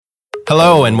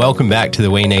Hello and welcome back to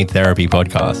the We Need Therapy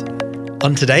podcast.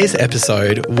 On today's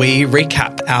episode, we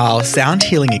recap our sound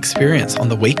healing experience on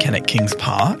the weekend at Kings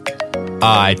Park.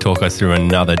 I talk us through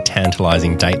another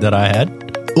tantalising date that I had.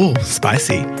 Ooh,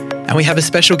 spicy. And we have a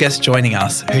special guest joining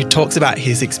us who talks about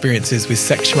his experiences with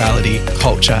sexuality,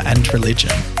 culture and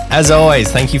religion. As always,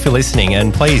 thank you for listening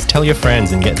and please tell your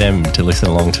friends and get them to listen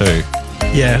along too.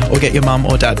 Yeah, or get your mum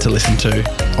or dad to listen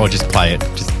to. Or just play it.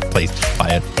 Please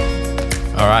play it.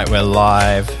 All right, we're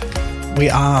live. We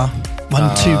are.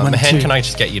 One, two. Mahen, can I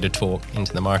just get you to talk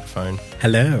into the microphone?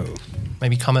 Hello.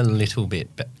 Maybe come a little bit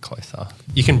closer.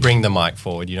 You can bring the mic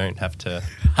forward. You don't have to.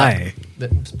 Hi.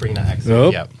 Just bring that accent.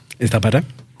 Oh, Yep. is that better?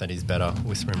 That is better.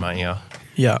 Whisper in my ear.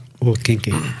 Yeah. Oh,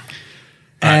 kinky.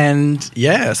 And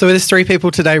yeah, so there's three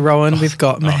people today, Rowan. We've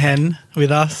got Mahen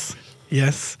with us.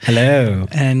 Yes. Hello.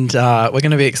 And we're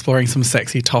going to be exploring some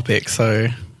sexy topics, so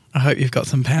I hope you've got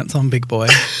some pants on, big boy.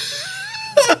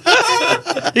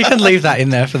 You can leave that in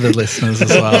there for the listeners as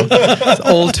well. It's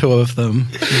all two of them.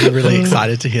 We're really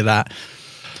excited to hear that.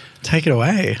 Take it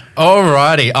away.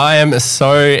 Alrighty, I am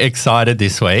so excited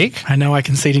this week. I know I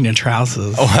can see it in your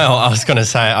trousers. Well, I was going to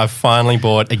say I've finally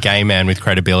brought a gay man with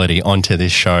credibility onto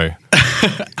this show.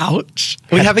 Ouch.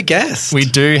 We have a guest. We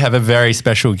do have a very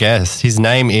special guest. His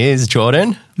name is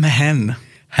Jordan. Mahen.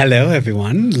 Hello,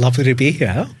 everyone. Lovely to be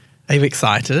here. Are you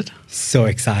excited? So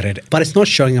excited. But it's not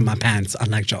showing in my pants,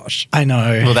 unlike Josh. I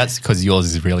know. Well, that's because yours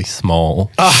is really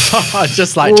small. Oh,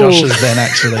 just like Josh's then,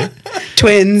 actually.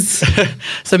 Twins.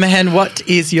 So, Mahen, what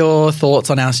is your thoughts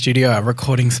on our studio, our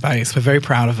recording space? We're very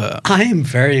proud of it. I am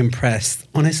very impressed.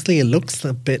 Honestly, it looks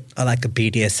a bit like a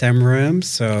BDSM room,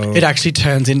 so... It actually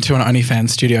turns into an OnlyFans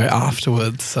studio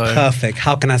afterwards, so... Perfect.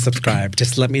 How can I subscribe?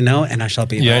 Just let me know and I shall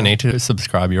be You there. don't need to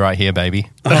subscribe. You're right here, baby.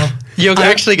 You're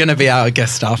actually going to be our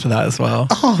guest star for that as well.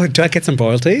 Oh, do I get some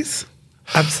royalties?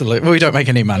 Absolutely. Well, we don't make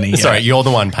any money. Sorry, you're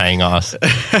the one paying us.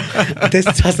 This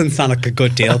doesn't sound like a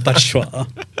good deal, but sure.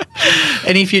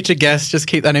 Any future guests, just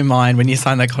keep that in mind when you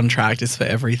sign that contract. It's for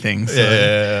everything. So.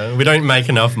 Yeah, we don't make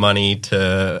enough money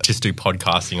to just do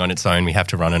podcasting on its own. We have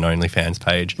to run an OnlyFans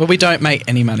page. Well, we don't make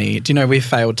any money. Do you know we've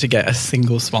failed to get a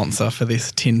single sponsor for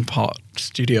this tin pot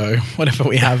studio, whatever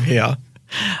we have here?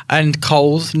 And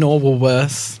Coles, nor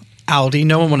Woolworths, Aldi,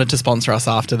 no one wanted to sponsor us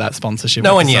after that sponsorship.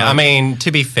 No one, episode. yeah. I mean,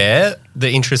 to be fair, the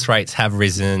interest rates have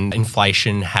risen.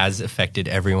 Inflation has affected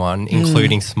everyone,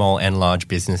 including small and large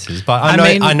businesses. But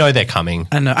I know they're coming.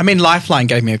 I mean, Lifeline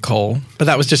gave me a call, but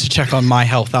that was just to check on my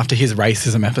health after his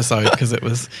racism episode because it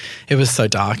was so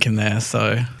dark in there.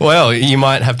 So, well, you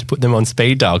might have to put them on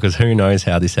speed dial because who knows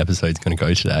how this episode's going to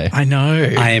go today. I know.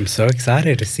 I am so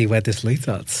excited to see where this leads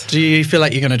us. Do you feel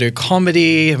like you're going to do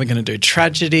comedy? Are we going to do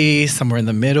tragedy? Somewhere in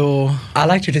the middle? I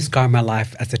like to describe my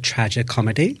life as a tragic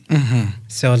comedy. Mm-hmm.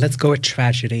 So let's go with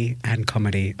tragedy and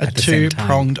comedy at the same time. A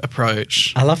two-pronged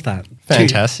approach. I love that.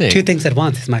 Fantastic. Two things at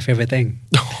once is my favorite thing.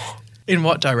 In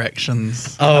what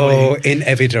directions? Oh, in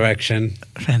every direction.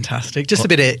 Fantastic. Just a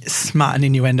bit of smart and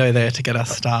innuendo there to get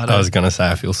us started. I was going to say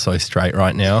I feel so straight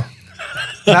right now.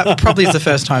 That probably is the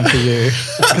first time for you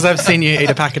because I've seen you eat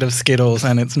a packet of Skittles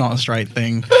and it's not a straight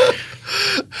thing.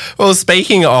 Well,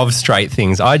 speaking of straight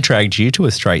things, I dragged you to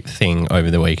a straight thing over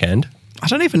the weekend. I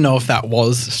don't even know if that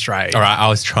was straight. All right, I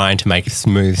was trying to make a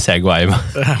smooth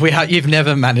segue. You've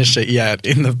never managed it yet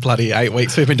in the bloody 8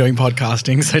 weeks we've been doing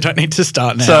podcasting, so don't need to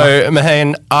start now. So,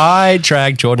 Mahen, I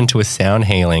dragged Jordan to a sound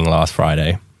healing last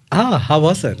Friday. Ah, how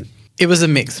was it? It was a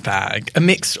mixed bag, a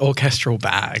mixed orchestral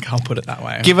bag, I'll put it that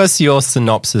way. Give us your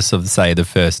synopsis of, say, the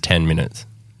first 10 minutes.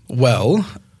 Well,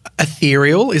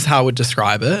 ethereal is how I would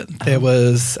describe it. There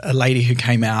was a lady who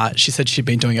came out. She said she'd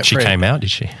been doing it She came out, did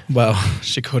she? Well,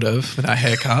 she could have with that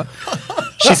haircut.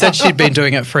 She said she'd been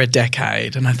doing it for a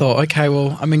decade. And I thought, okay,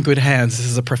 well, I'm in good hands. This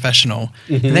is a professional.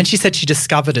 Mm-hmm. And then she said she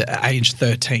discovered it at age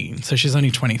 13. So she's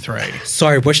only 23.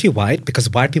 Sorry, was she white? Because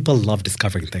white people love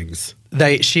discovering things.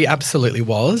 She absolutely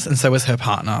was, and so was her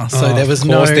partner. So there was of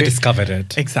course they discovered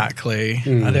it. Exactly.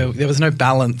 There was no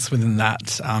balance within that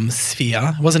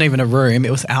sphere. It wasn't even a room.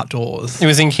 It was outdoors. It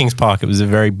was in Kings Park. It was a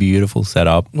very beautiful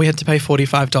setup. We had to pay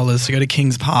 $45 to go to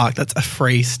Kings Park. That's a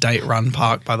free state-run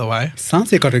park, by the way.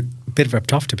 Sounds like got a bit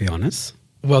ripped off, to be honest.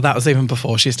 Well, that was even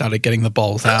before she started getting the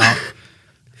balls out.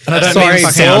 And I don't sorry, mean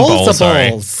sound balls balls, or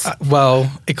balls?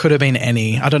 well, it could have been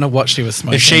any. I don't know what she was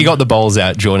smoking. If she got the balls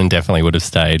out, Jordan definitely would have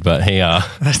stayed, but he...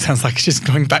 That sounds like she's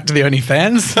going back to the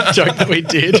OnlyFans joke that we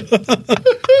did.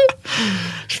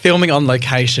 Filming on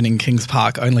location in Kings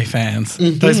Park, OnlyFans.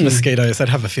 Mm-hmm. Those mosquitoes, they'd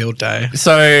have a field day.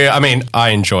 So, I mean, I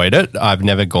enjoyed it. I've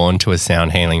never gone to a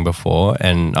sound healing before,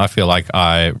 and I feel like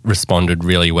I responded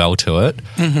really well to it.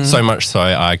 Mm-hmm. So much so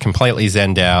I completely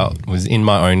zenned out, was in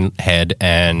my own head,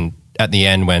 and at the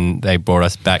end when they brought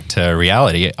us back to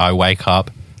reality, I wake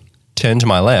up, turn to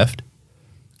my left,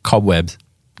 cobwebs.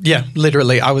 Yeah,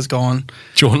 literally, I was gone.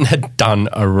 Jordan had done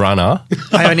a runner.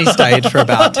 I only stayed for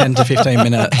about 10 to 15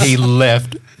 minutes. He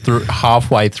left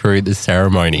halfway through the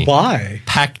ceremony. Why?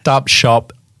 Packed up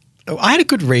shop. I had a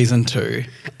good reason to.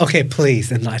 Okay,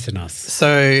 please enlighten us.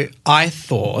 So I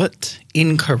thought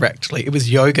incorrectly it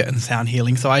was yoga and sound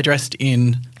healing. So I dressed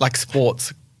in like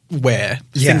sports wear,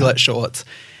 singlet shorts.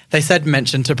 They said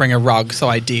mention to bring a rug, so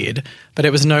I did, but it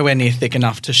was nowhere near thick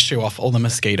enough to shoo off all the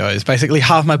mosquitoes. Basically,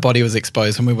 half my body was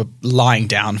exposed when we were lying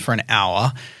down for an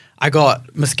hour. I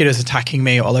got mosquitoes attacking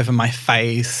me all over my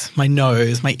face, my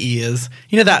nose, my ears.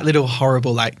 You know that little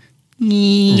horrible like...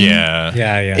 Yeah.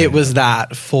 It was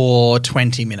that for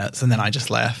 20 minutes and then I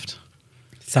just left.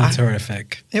 Sounds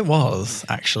horrific. It was,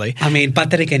 actually. I mean,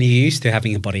 but then again, you're used to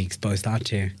having your body exposed,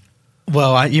 aren't you?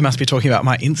 Well, you must be talking about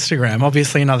my Instagram.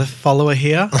 Obviously, another follower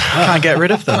here. I can't get rid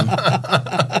of them.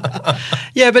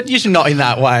 Yeah, but usually not in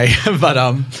that way.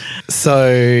 But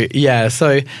so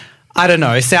I don't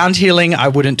know. Sound healing, I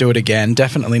wouldn't do it again.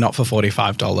 Definitely not for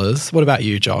 $45. What about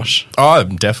you, Josh? Oh,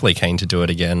 I'm definitely keen to do it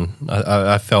again.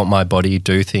 I felt my body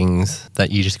do things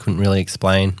that you just couldn't really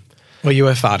explain. Well, you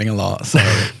were farting a lot, so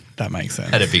that makes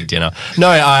sense. At a big dinner. No,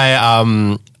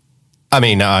 I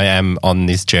mean, I am on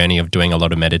this journey of doing a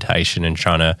lot of meditation and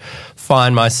trying to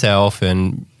find myself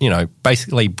and, you know,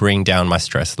 basically bring down my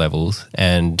stress levels.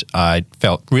 And I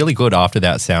felt really good after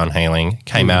that sound healing,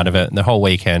 came out of it. The whole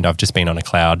weekend I've just been on a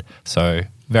cloud. So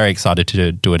very excited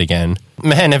to do it again.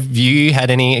 Man, have you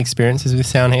had any experiences with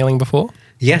sound healing before?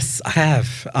 Yes, I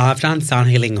have. I've done sound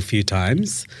healing a few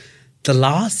times. The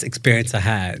last experience I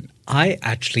had, I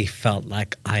actually felt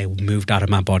like I moved out of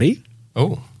my body.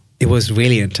 Oh. It was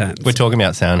really intense. We're talking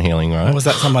about sound healing, right? Or was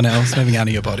that someone else moving out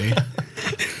of your body?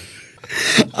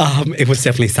 It was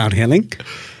definitely sound healing.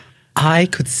 I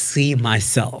could see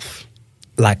myself,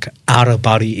 like out of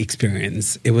body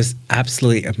experience. It was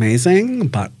absolutely amazing,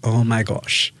 but oh my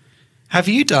gosh. Have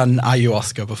you done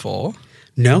ayahuasca before?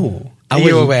 No. Are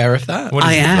you aware of that? What is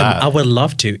I am. that? I would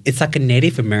love to. It's like a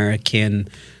Native American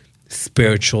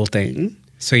spiritual thing.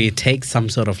 So you take some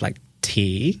sort of like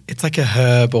tea. It's like a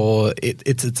herb or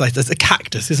it's a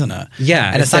cactus, isn't it?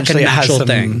 Yeah, and it's like a essentially it has natural some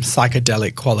thing.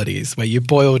 psychedelic qualities where you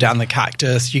boil down the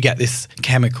cactus, you get this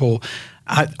chemical.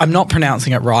 I'm not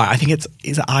pronouncing it right. I think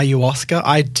is it ayahuasca?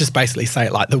 I just basically say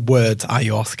it like the words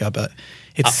ayahuasca, but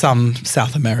it's some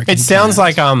South American. It sounds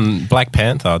plant. like Black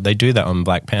Panther. They do that on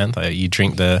Black Panther. You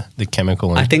drink the chemical.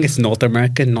 And I think it's North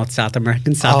American, not South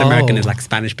American. South American is like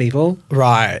Spanish people.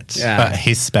 Right. Yeah.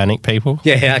 Hispanic people.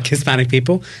 Yeah, like Hispanic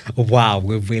people. Wow,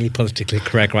 we're really politically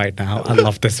correct right now. I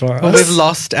love this for us. Well, we've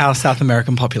lost our South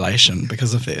American population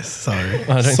because of this. So, I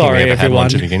don't think Sorry, we ever had one everyone.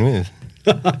 to begin with.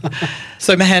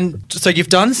 so Mahan, so you've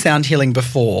done sound healing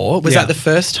before. Was Yeah. that the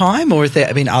first time, or has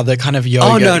there been other kind of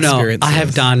yoga experiences? I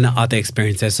have done other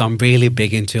experiences. So I'm really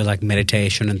big into like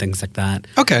meditation and things like that.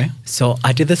 Okay. So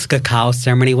I did this cacao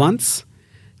ceremony once.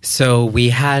 So we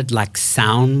had like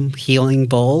sound healing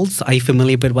bowls. Are you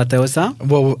familiar with what those are?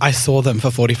 Well, I saw them for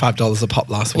 $45 a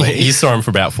pop last week. You saw him for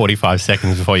about 45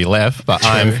 seconds before you left, but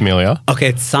I am True. familiar. Okay,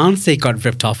 it sounds like it got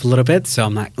ripped off a little bit. So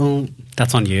I'm like, oh,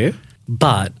 that's on you.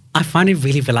 But I find it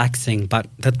really relaxing. But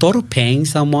the thought of paying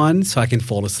someone so I can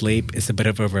fall asleep is a bit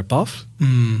of a ripoff.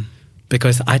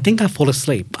 Because I think I fall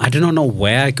asleep. I do not know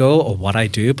where I go or what I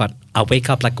do, but I wake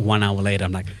up like 1 hour later.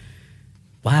 I'm like,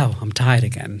 wow, I'm tired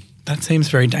again. That seems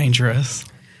very dangerous.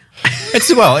 It's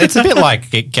a bit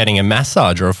like getting a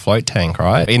massage or a float tank,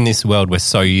 right? In this world, we're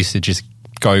so used to just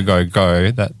go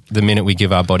that the minute we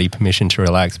give our body permission to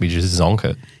relax, we just zonk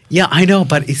it. Yeah, I know,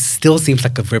 but it still seems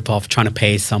like a ripoff trying to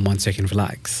pay someone so you can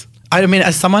relax. I mean,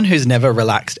 as someone who's never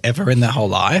relaxed ever in their whole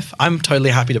life, I'm totally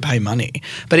happy to pay money.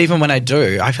 But even when I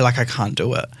do, I feel like I can't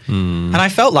do it. And I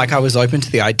felt like I was open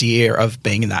to the idea of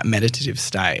being in that meditative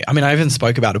state. I mean, I even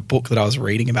spoke about a book that I was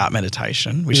reading about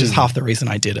meditation, which is half the reason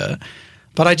I did it.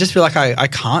 But I just feel like I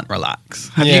can't relax.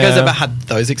 Have you guys ever had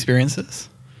those experiences?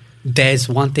 There's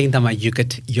one thing that my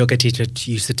yoga teacher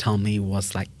used to tell me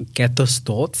was like, get those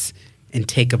thoughts and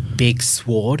take a big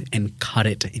sword and cut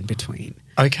it in between.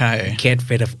 Okay. Get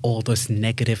rid of all those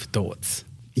negative thoughts.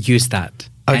 Use that.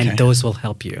 Okay. And those will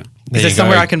help you. Is there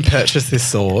somewhere I can purchase this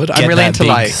sword? Get I'm really that into big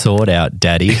like... sword out,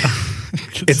 daddy.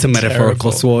 It's a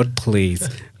metaphorical terrible. sword, please.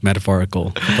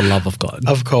 Metaphorical, for the love of God.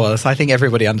 Of course. I think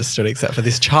everybody understood except for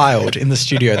this child in the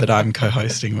studio that I'm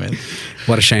co-hosting with.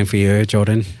 What a shame for you,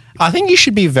 Jordan. I think you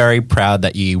should be very proud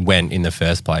that you went in the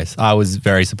first place. I was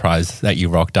very surprised that you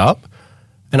rocked up.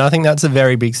 And I think that's a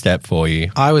very big step for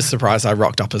you. I was surprised I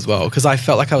rocked up as well because I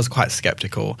felt like I was quite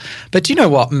skeptical. But do you know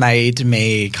what made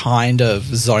me kind of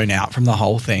zone out from the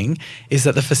whole thing is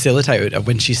that the facilitator,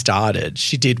 when she started,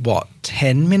 she did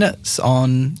 10 minutes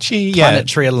on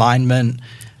planetary alignment,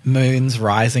 moons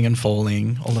rising and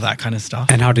falling, all of that kind of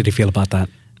stuff. And how did you feel about that?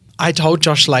 I told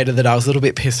Josh later that I was a little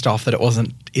bit pissed off that it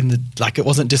wasn't it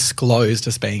wasn't disclosed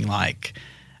as being like,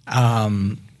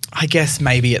 I guess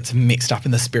maybe it's mixed up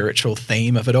in the spiritual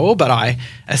theme of it all. But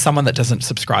as someone that doesn't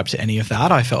subscribe to any of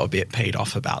that, I felt a bit peed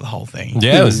off about the whole thing.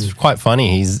 Yeah, it was quite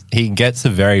funny. He gets a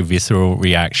very visceral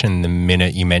reaction the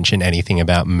minute you mention anything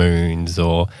about moons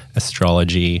or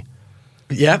astrology.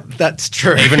 Yeah, that's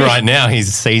true. Even right now,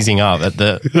 he's seizing up at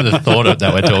the thought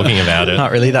that we're talking about it.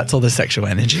 Not really. That's all the sexual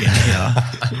energy in here.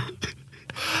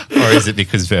 Or is it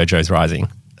because Virgo's rising?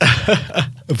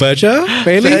 Virgo?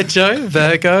 Really? Virgo.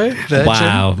 Virgin.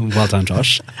 Wow. Well done,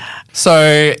 Josh.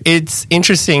 So it's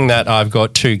interesting that I've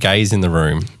got two gays in the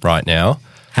room right now.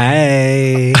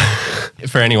 Hey.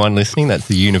 For anyone listening, that's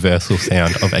the universal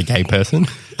sound of a gay person.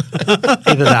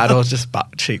 Either that or just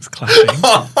butt cheeks clashing.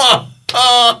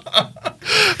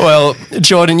 Well,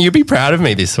 Jordan, you'd be proud of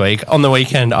me this week. On the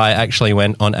weekend, I actually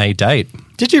went on a date.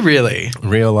 Did you really?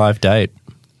 Real life date.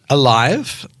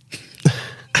 Alive?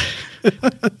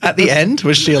 At the end,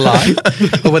 was she alive?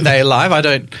 Or were they alive?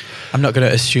 I'm not going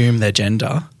to assume their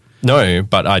gender. No,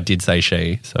 but I did say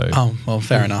she, so. Oh, well,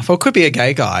 fair enough. Or it could be a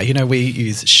gay guy. You know, we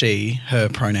use she, her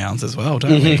pronouns as well,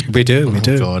 don't we? We do.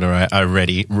 Oh, God, all right. I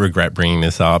already regret bringing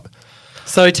this up.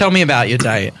 So tell me about your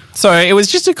date. So it was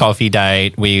just a coffee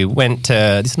date. We went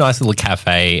to this nice little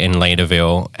cafe in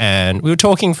Leaderville and we were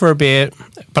talking for a bit,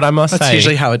 but I must say... That's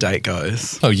usually how a date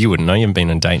goes. Oh, you wouldn't know. You haven't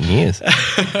been on a date in years.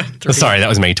 Sorry, that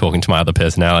was me talking to my other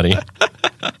personality.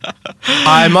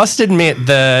 I must admit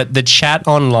the chat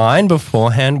online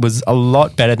beforehand was a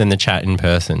lot better than the chat in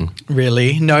person.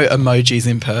 Really? No emojis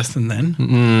in person then?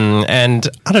 And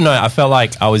I don't know, I felt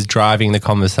like I was driving the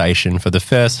conversation for the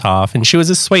first half and she was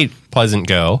a sweet, pleasant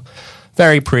girl.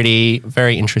 Very pretty,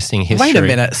 very interesting history. Wait a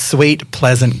minute, sweet,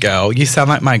 pleasant girl. You sound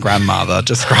like my grandmother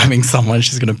describing someone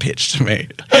she's going to pitch to me.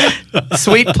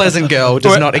 Sweet, pleasant girl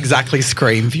does not exactly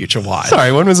scream future wife.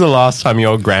 Sorry, when was the last time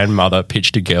your grandmother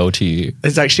pitched a girl to you?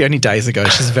 It's actually only days ago.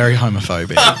 She's very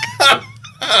homophobic.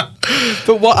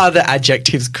 But what other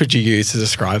adjectives could you use to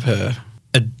describe her?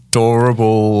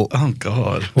 Adorable. Oh,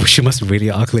 God. Oh, she must be really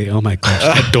ugly. Oh, my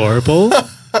gosh. Adorable?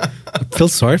 I feel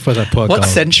sorry for that poor girl. What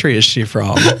century is she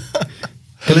from?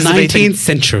 The 19th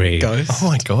century. Ghost. Oh,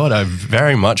 my God, I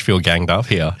very much feel ganged up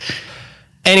here.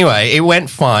 Anyway, it went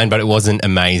fine, but it wasn't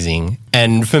amazing.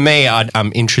 And for me,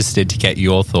 I'm interested to get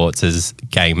your thoughts as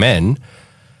gay men.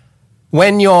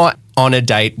 When you're on a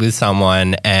date with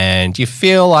someone and you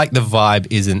feel like the vibe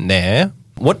isn't there,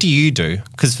 what do you do?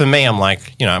 Because for me, I'm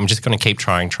like, I'm just going to keep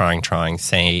trying,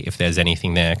 see if there's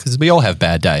anything there. Because we all have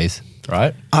bad days,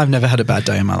 right? I've never had a bad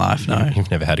day in my life, no. You've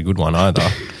never had a good one either.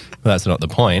 Well, that's not the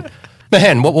point.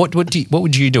 Mahan, what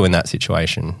would you do in that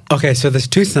situation? Okay, so there's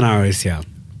two scenarios here.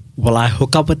 Will I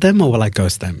hook up with them or will I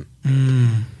ghost them?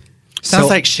 Sounds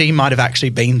like she might have actually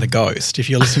been the ghost if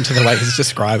you're listening to the way he's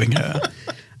describing her.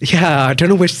 Yeah, I don't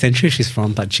know which century she's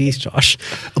from, but geez, Josh.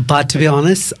 But to be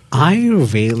honest, I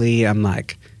really am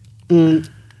like,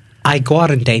 I go out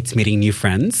on dates meeting new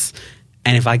friends,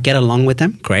 and if I get along with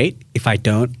them, great. If I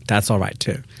don't, that's all right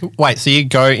too. Wait, so you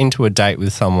go into a date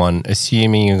with someone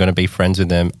assuming you're going to be friends with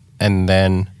them and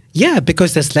then... Yeah,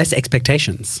 because there's less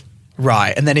expectations.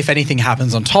 Right, and then if anything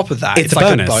happens on top of that, it's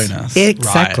like a bonus.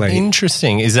 Exactly. Right.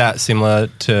 Interesting. Is that similar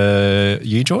to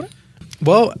you, Jordan?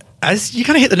 Well, as you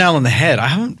kind of hit the nail on the head, I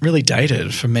haven't really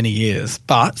dated for many years,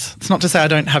 but it's not to say I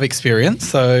don't have experience.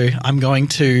 So I'm going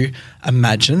to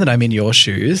imagine that I'm in your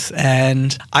shoes.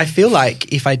 And I feel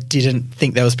like if I didn't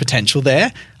think there was potential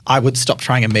there, I would stop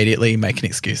trying immediately, make an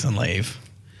excuse and leave.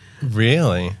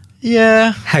 Really?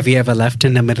 Yeah. Have you ever left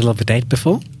in the middle of a date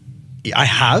before? I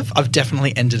have. I've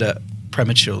definitely ended it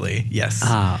prematurely, yes.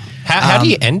 How do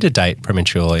you end a date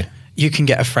prematurely? You can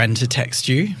get a friend to text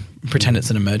you, pretend it's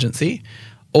an emergency.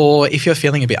 Or if you're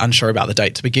feeling a bit unsure about the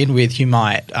date to begin with, you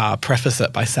might preface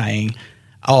it by saying,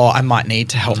 I might need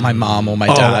to help my mum or my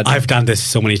dad. I've done this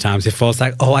so many times. It feels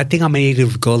like, I think I may need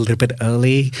to go a little bit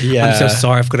early. Yeah. I'm so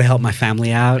sorry. I've got to help my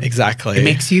family out. Exactly. It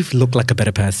makes you look like a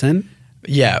better person.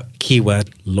 Yeah.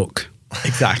 Keyword, look.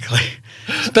 Exactly.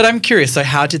 But I'm curious, so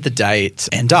how did the date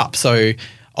end up? So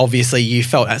obviously you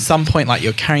felt at some point like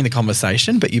you're carrying the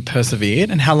conversation, but you persevered.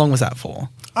 And how long was that for?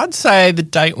 I'd say the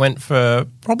date went for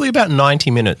probably about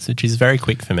 90 minutes, which is very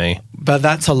quick for me. But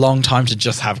that's a long time to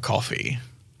just have coffee.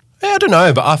 I don't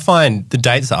know, but I find the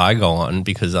dates that I go on,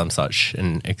 because I'm such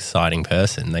an exciting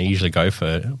person, they usually go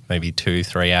for maybe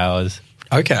 2-3 hours.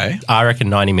 Okay. I reckon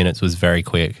 90 minutes was very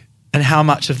quick. And how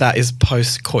much of that is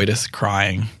post-coitus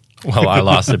crying? Well, I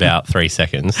last about 3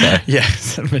 seconds. So.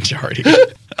 Yes, the majority.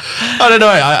 I don't know.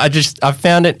 I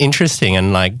found it interesting,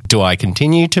 and like, do I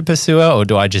continue to pursue it, or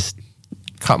do I just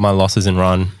cut my losses and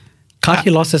run? Cut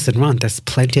your losses and run. There's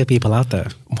plenty of people out there.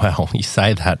 Well, you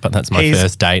say that, but that's my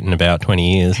first date in about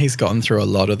 20 years. He's gotten through a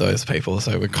lot of those people,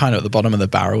 so we're kind of at the bottom of the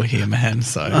barrel here, man.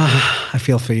 So I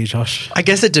feel for you, Josh. I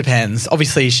guess it depends.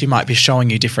 Obviously, she might be showing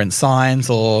you different signs,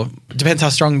 or it depends how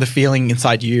strong the feeling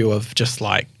inside you of just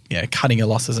like, cutting your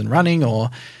losses and running, or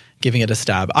giving it a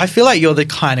stab. I feel like you're the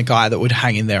kind of guy that would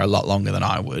hang in there a lot longer than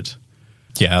I would.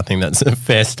 Yeah, I think that's a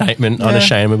fair statement,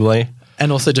 unashamedly.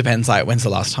 And also depends, like, when's the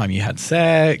last time you had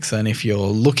sex? And if you're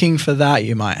looking for that,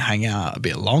 you might hang out a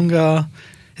bit longer.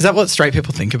 Is that what straight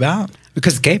people think about?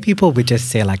 Because gay people would just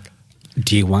say, like,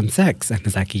 do you want sex? And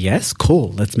it's like, yes,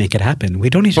 cool, let's make it happen. We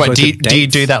don't need to go to dates. Do you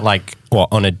do that, like,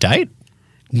 on a date?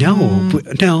 No,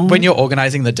 no. When you're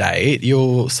organising the date,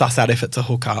 you'll suss out if it's a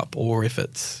hookup or if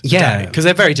it's because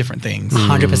they're very different things.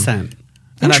 100%.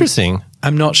 Interesting.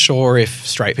 I'm not sure if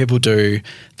straight people do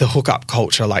the hookup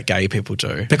culture like gay people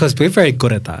do. Because we're very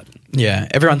good at that. Yeah,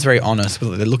 everyone's very honest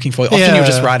with what they're looking for. Often you'll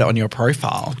just write it on your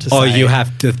profile. Or you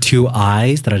have the two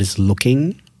eyes that are just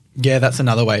looking. Yeah, that's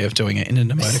another way of doing it in an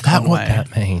emoticon way. Is that what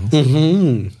that means?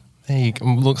 Mm-hmm.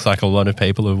 Looks like a lot of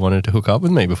people have wanted to hook up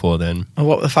with me before then. Well,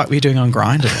 what the fuck were you doing on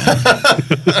Grindr?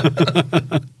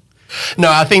 No,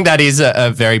 I think that is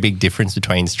a very big difference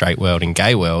between straight world and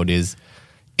gay world is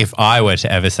if I were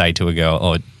to ever say to a girl,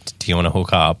 oh, do you want to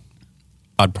hook up?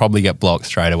 I'd probably get blocked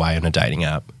straight away on a dating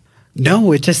app.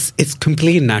 No, it's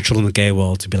completely natural in the gay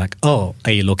world to be like, oh,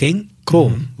 are you looking?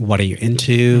 Cool. Mm-hmm. What are you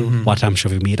into? Mm-hmm. What time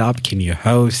should we meet up? Can you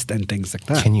host? And things like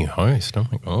that. Can you host? Oh,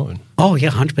 my God. Oh, yeah,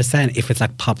 100%. If it's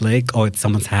like public or it's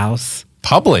someone's house.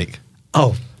 Public?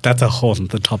 Oh, that's a whole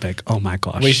other topic. Oh, my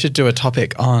gosh. We should do a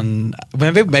topic on –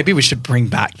 maybe we should bring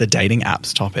back the dating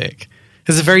apps topic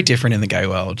because it's very different in the gay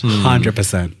world.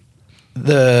 100%.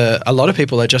 A lot of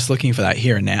people are just looking for that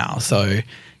here and now. So –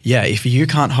 yeah, if you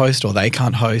can't host or they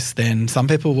can't host, then some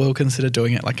people will consider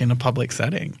doing it like in a public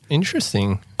setting.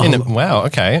 Interesting. Wow,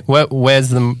 okay. Where's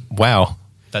the – wow.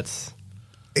 That's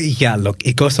 – yeah, look,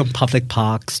 it goes from public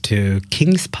parks to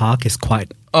King's Park is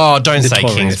quite Oh, don't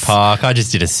notorious. say King's Park. I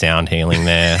just did a sound healing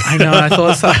there. I know, I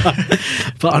thought so.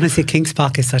 But honestly, King's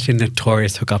Park is such a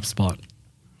notorious hookup spot.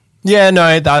 Yeah, no,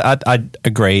 I'd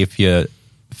agree if you're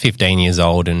 15 years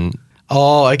old and –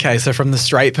 Oh, okay. So from the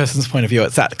straight person's point of view,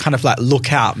 it's that kind of like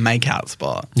lookout, make-out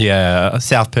spot. Yeah.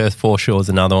 South Perth Foreshore is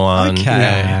another one. Okay.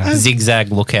 Yeah. Zigzag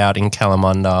Lookout in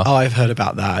Kalamunda. Oh, I've heard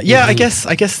about that. Yeah, I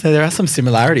guess there are some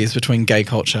similarities between gay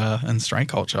culture and straight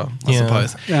culture, I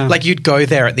suppose. Yeah. Like you'd go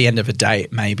there at the end of a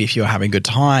date, maybe if you were having a good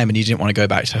time and you didn't want to go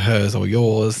back to hers or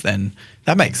yours, then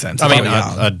that makes sense. I mean,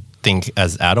 I think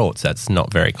as adults that's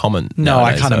not very common. No,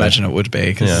 nowadays, I can't imagine it would be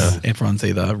because Yeah. everyone's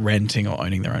either renting or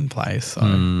owning their own place.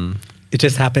 So. It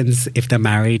just happens if they're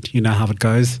married. You know how it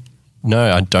goes.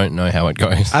 No, I don't know how it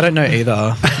goes. I don't know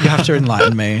either. You have to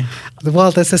enlighten me.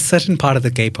 Well, there's a certain part of the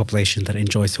gay population that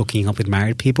enjoys hooking up with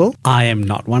married people. I am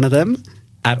not one of them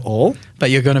at all. But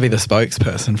you're going to be the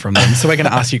spokesperson from them. So we're going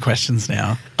to ask you questions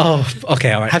now. Oh,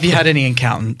 okay, all right. Have you had any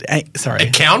accountants? Sorry.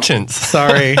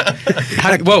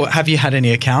 Have you had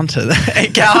any encounters?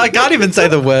 I can't even say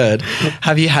the word.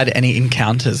 Have you had any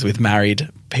encounters with married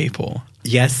people?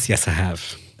 Yes, I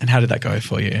have. And how did that go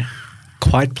for you?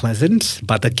 Quite pleasant,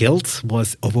 but the guilt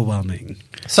was overwhelming.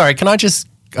 Sorry, can I just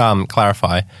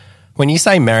clarify? When you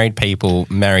say married people,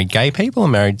 married gay people or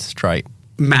married straight?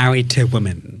 Married to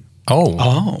women.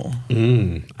 Oh.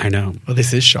 I know. Well,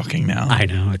 this is shocking now. I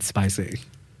know, it's spicy.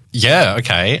 Yeah,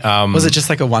 okay. Was it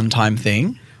just like a one-time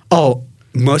thing? Oh,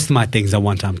 most of my things are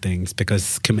one-time things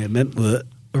because commitment. Bleh.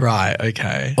 Right,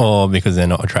 okay. Or because they're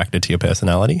not attracted to your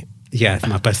personality? Yeah, it's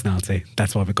my personality.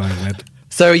 That's what we're going with.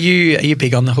 So are you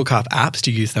big on the hookup apps?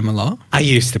 Do you use them a lot? I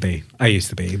used to be.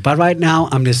 But right now,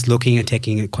 I'm just looking and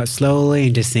taking it quite slowly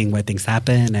and just seeing where things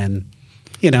happen and,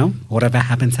 whatever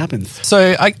happens, happens.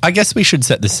 So I guess we should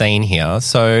set the scene here.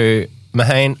 So,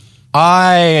 Mahane,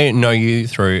 I know you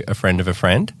through a friend of a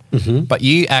friend, but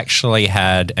you actually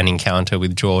had an encounter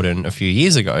with Jordan a few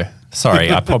years ago. Sorry,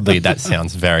 that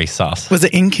sounds very sus. Was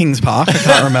it in Kings Park? I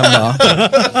can't remember.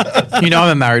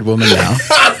 I'm a married woman now.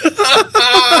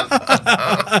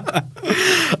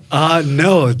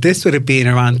 No, this would have been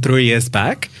around 3 years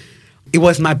back. It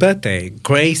was my birthday.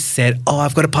 Grace said, oh,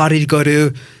 I've got a party to go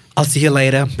to. I'll see you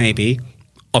later, maybe.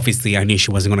 Obviously, I knew she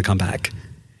wasn't going to come back.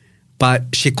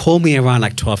 But she called me around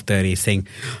like 12:30 saying,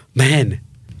 man,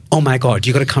 oh my God,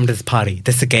 you got to come to this party.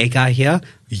 There's a gay guy here.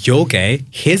 You're gay.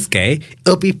 He's gay.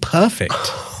 It'll be perfect.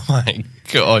 Oh my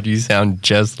God, you sound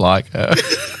just like her.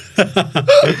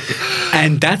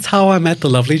 And that's how I met the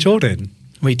lovely Jordan.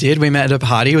 We did. We met at a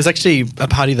party. It was actually a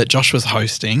party that Josh was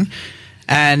hosting.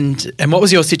 And what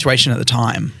was your situation at the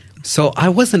time? So I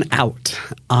wasn't out.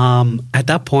 At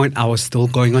that point, I was still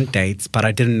going on dates, but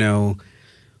I didn't know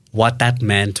what that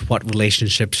meant, what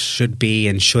relationships should be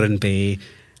and shouldn't be.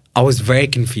 I was very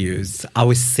confused. I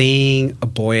was seeing a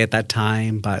boy at that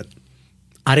time, but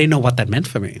I didn't know what that meant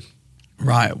for me.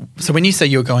 Right. So when you say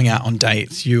you were going out on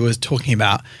dates, you were talking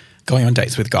about going on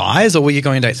dates with guys, or were you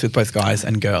going on dates with both guys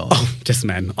and girls? Oh, just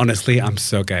men. Honestly, I'm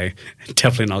so gay.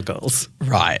 Definitely not girls.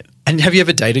 Right. And have you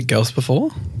ever dated girls before?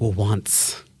 Well,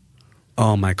 once.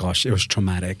 Oh my gosh, it was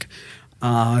traumatic.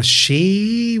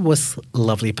 She was a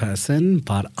lovely person,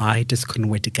 but I just couldn't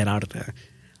wait to get out of there.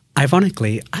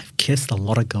 Ironically, I've kissed a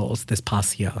lot of girls this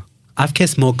past year. I've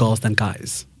kissed more girls than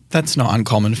guys. That's not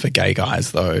uncommon for gay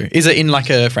guys, though. Is it in like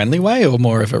a friendly way or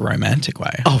more of a romantic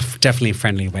way? Oh, definitely a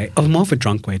friendly way. Oh, more of a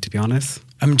drunk way, to be honest.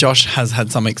 Josh has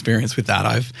had some experience with that.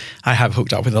 I have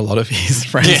hooked up with a lot of his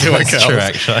friends who are girls. That's true,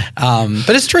 actually.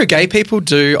 But it's true. Gay people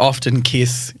do often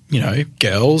kiss,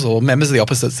 girls or members of the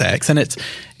opposite sex. And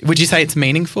would you say it's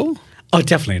meaningful? Oh,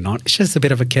 definitely not. It's just a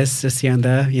bit of a kiss just here and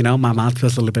there. My mouth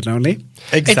feels a little bit lonely.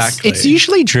 Exactly. It's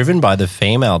usually driven by the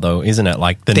female, though, isn't it?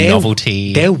 Like the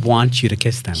novelty. They want you to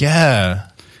kiss them. Yeah.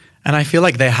 And I feel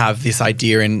like they have this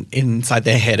idea inside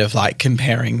their head of like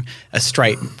comparing a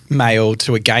straight male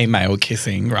to a gay male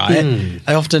kissing, right?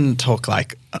 They often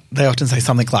say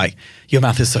something like, your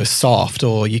mouth is so soft,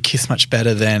 or you kiss much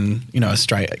better than, a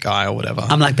straight guy or whatever.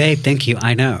 I'm like, babe, thank you.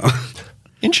 I know.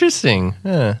 Interesting.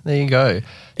 Yeah, there you go.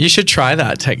 You should try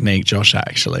that technique, Josh,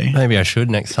 actually. Maybe I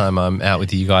should next time I'm out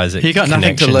with you guys at You got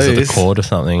nothing to Connections of lose. the Court or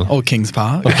something. Or Kings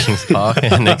Park. Or Kings Park.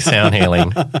 And next sound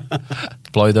healing.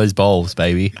 Blow those bowls,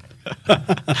 baby.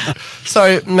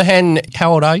 So, Mahan,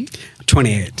 how old are you?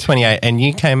 28. 28. And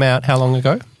you came out how long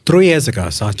ago? 3 years ago,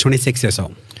 so I'm 26 years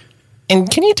old. And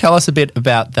can you tell us a bit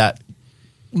about that,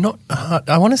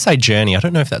 I want to say journey. I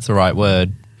don't know if that's the right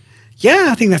word. Yeah,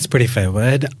 I think that's a pretty fair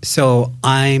word. So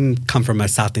I come from a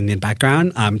South Indian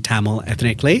background. I'm Tamil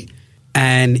ethnically.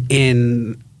 And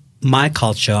in my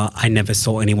culture, I never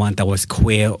saw anyone that was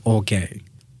queer or gay.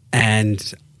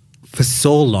 And for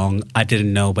so long, I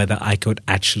didn't know whether I could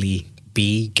actually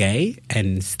be gay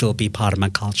and still be part of my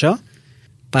culture.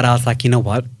 But I was like, you know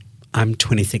what? I'm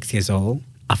 26 years old.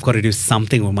 I've got to do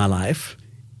something with my life.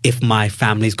 If my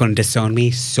family's going to disown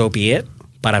me, so be it.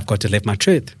 But I've got to live my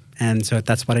truth. And so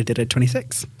that's what I did at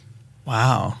 26.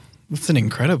 Wow. That's an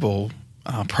incredible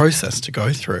process to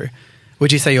go through.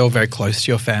 Would you say you're very close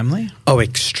to your family? Oh,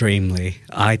 extremely.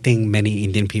 I think many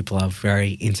Indian people are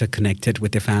very interconnected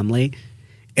with their family.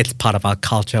 It's part of our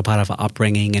culture, part of our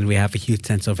upbringing, and we have a huge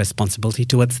sense of responsibility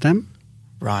towards them.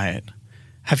 Right.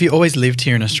 Have you always lived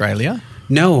here in Australia?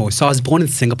 No. So I was born in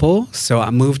Singapore. So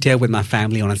I moved here with my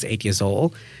family when I was 8 years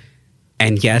old.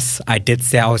 And yes, I did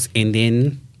say I was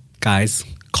Indian. Guys,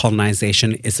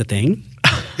 colonization is a thing.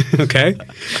 Okay.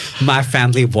 My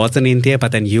family was in India,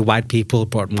 but then you white people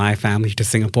brought my family to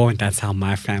Singapore, and that's how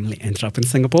my family ended up in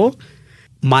Singapore.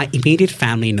 My immediate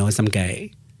family knows I'm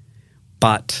gay,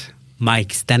 but my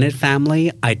extended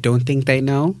family, I don't think they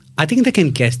know. I think they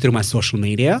can guess through my social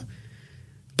media,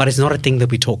 but it's not a thing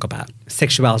that we talk about.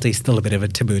 Sexuality is still a bit of a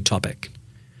taboo topic.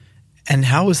 And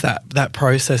how was that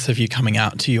process of you coming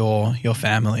out to your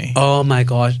family? Oh my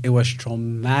gosh, it was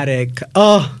traumatic.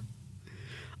 Oh,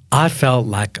 I felt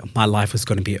like my life was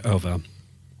going to be over.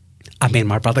 I made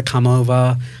my brother come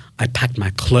over. I packed my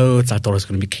clothes. I thought I was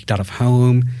going to be kicked out of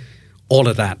home. All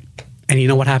of that. And you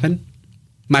know what happened?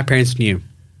 My parents knew.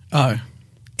 Oh.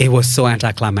 It was so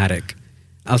anticlimactic.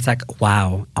 I was like,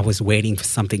 wow, I was waiting for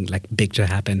something like big to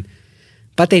happen.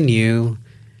 But they knew.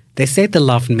 They said they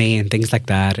loved me and things like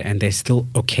that, and they're still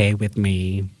okay with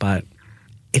me, but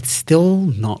it's still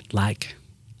not like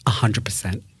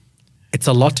 100%. It's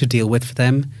a lot to deal with for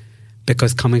them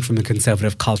because coming from a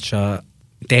conservative culture,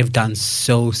 they've done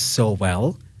so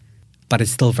well, but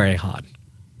it's still very hard.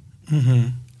 Mm-hmm.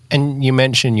 And you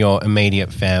mentioned your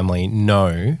immediate family.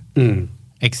 No.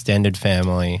 Extended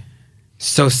family.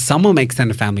 So some of my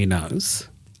extended family knows.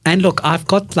 And look, I've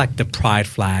got like the pride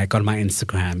flag on my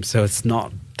Instagram, so it's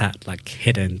not that like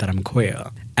hidden that I'm queer.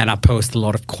 And I post a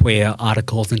lot of queer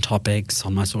articles and topics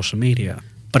on my social media.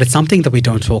 But it's something that we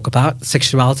don't talk about.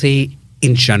 Sexuality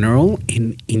in general,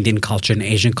 in Indian culture and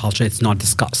Asian culture, it's not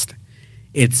discussed.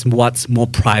 It's what's more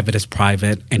private is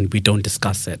private, and we don't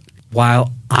discuss it.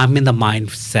 While I'm in the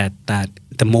mindset that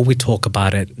the more we talk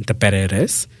about it, the better it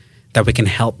is. That we can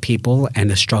help people and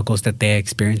the struggles that they're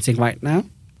experiencing right now.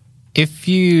 If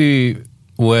you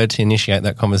were to initiate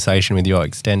that conversation with your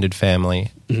extended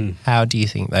family, how do you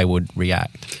think they would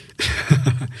react?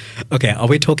 Okay, are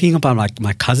we talking about like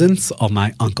my cousins or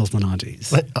my uncles and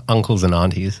aunties? Uncles and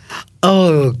aunties.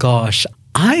 Oh gosh,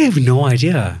 I have no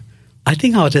idea. I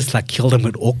think I'll just like kill them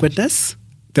with awkwardness.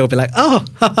 They'll be like, I'm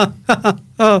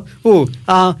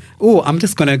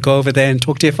just going to go over there and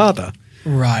talk to your father.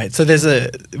 Right. So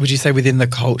would you say within the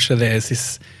culture there's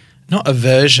this, not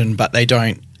aversion, but they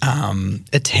don't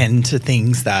attend to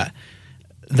things that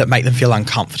make them feel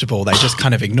uncomfortable. They just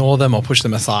kind of ignore them or push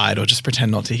them aside or just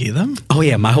pretend not to hear them? Oh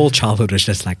yeah, my whole childhood was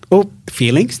just like,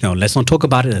 feelings? No, let's not talk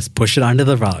about it. Let's push it under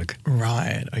the rug.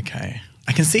 Right. Okay.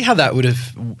 I can see how that would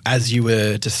have, as you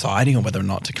were deciding on whether or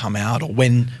not to come out or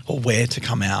when or where to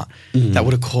come out, that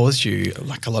would have caused you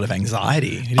like a lot of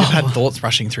anxiety. You'd have had thoughts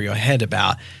rushing through your head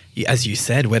about, as you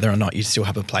said, whether or not you still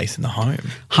have a place in the home.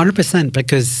 100%,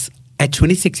 because at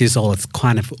 26 years old, it's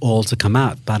kind of all to come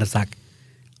out. But it's like,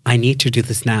 I need to do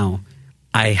this now.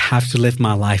 I have to live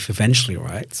my life eventually,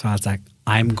 right? So I was like,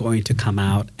 I'm going to come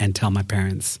out and tell my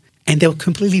parents. And they were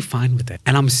completely fine with it.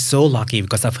 And I'm so lucky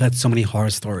because I've heard so many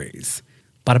horror stories.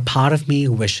 But a part of me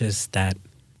wishes that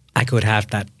I could have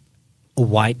that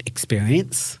white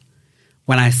experience.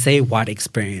 When I say white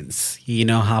experience, you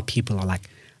know how people are like,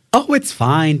 oh, it's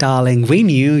fine, darling. We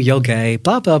knew you're gay,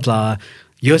 blah, blah, blah.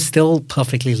 You're still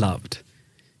perfectly loved.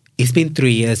 It's been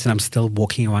 3 years and I'm still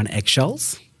walking around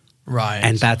eggshells. Right.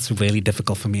 And that's really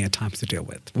difficult for me at times to deal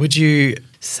with. Would you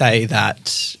say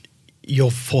that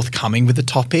you're forthcoming with the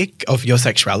topic of your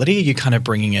sexuality? Are you kind of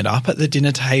bringing it up at the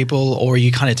dinner table, or are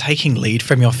you kind of taking lead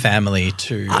from your family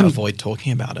to avoid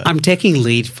talking about it? I'm taking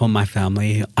lead from my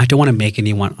family. I don't want to make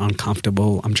anyone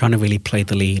uncomfortable. I'm trying to really play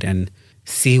the lead and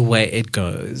see where it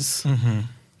goes.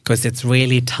 Because it's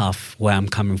really tough where I'm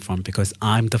coming from, because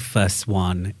I'm the first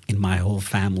one in my whole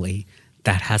family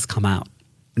that has come out.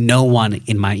 No one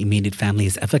in my immediate family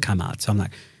has ever come out. So I'm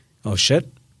like, oh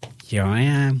shit, here I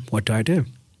am. What do I do?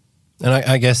 And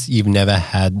I guess you've never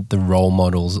had the role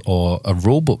models or a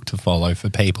rule book to follow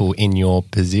for people in your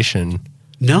position.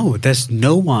 No, there's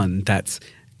no one that's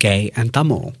gay and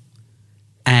Tamil.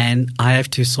 And I have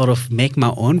to sort of make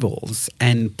my own rules.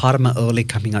 And part of my early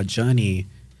coming out journey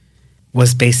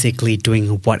was basically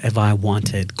doing whatever I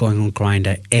wanted, going on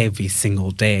Grindr every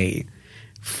single day,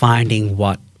 finding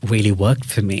what really worked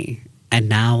for me. And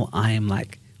now I am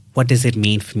like, what does it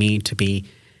mean for me to be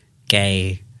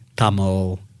gay,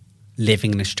 Tamil,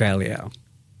 living in Australia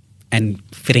and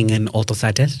fitting in all those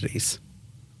identities?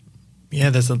 Yeah,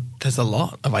 there's a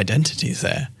lot of identities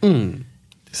there.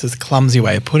 This is a clumsy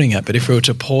way of putting it, but if we were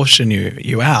to portion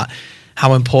you out,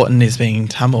 how important is being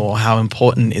Tamil, or how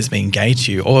important is being gay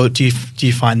to you? Or do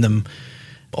you find them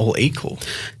all equal?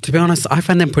 To be honest, I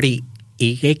find them pretty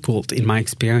equal in my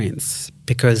experience,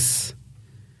 because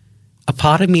a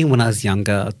part of me when I was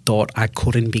younger thought I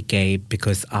couldn't be gay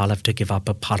because I'll have to give up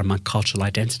a part of my cultural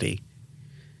identity.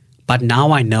 But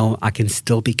now I know I can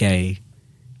still be gay,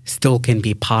 still can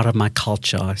be part of my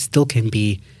culture, still can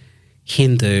be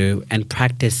Hindu and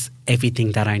practice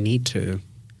everything that I need to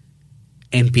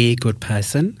and be a good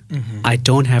person. I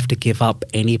don't have to give up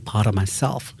any part of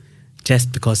myself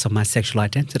just because of my sexual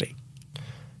identity.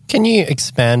 Can you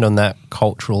expand on that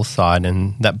cultural side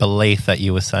and that belief that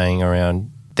you were saying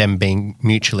around them being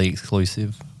mutually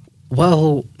exclusive?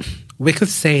 Well, we could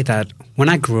say that when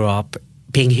I grew up,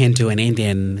 being Hindu and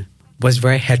Indian was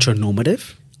very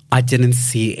heteronormative. I didn't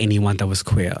see anyone that was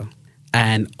queer.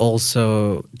 And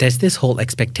also, there's this whole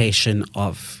expectation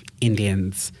of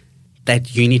Indians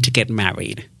that you need to get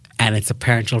married, and it's a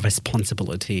parental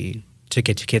responsibility to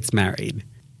get your kids married.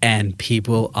 And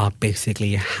people are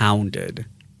basically hounded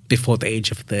before the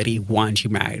age of 30. Why aren't you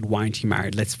married? Why aren't you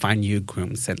married? Let's find you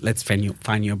grooms and let's find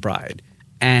you a bride.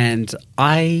 And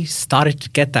I started to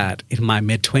get that in my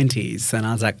mid-20s, and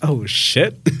I was like, oh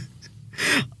shit,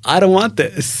 I don't want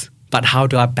this. But how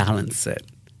do I balance it?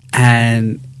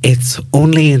 And it's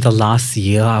only in the last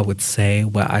year, I would say,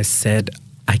 where I said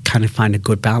I kind of find a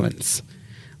good balance,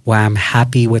 where I'm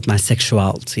happy with my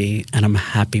sexuality and I'm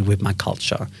happy with my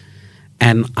culture.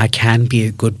 And I can be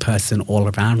a good person all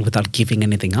around without giving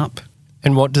anything up.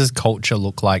 And what does culture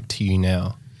look like to you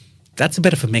now? That's a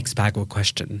bit of a mixed bag of a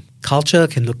question. Culture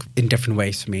can look in different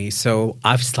ways for me. So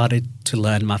I've started to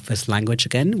learn my first language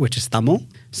again, which is Tamil.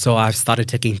 So I've started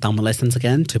taking Tamil lessons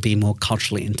again to be more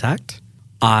culturally intact.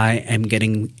 I am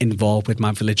getting involved with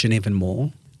my religion even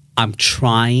more. I'm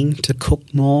trying to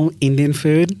cook more Indian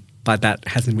food, but that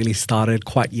hasn't really started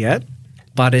quite yet.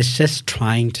 But it's just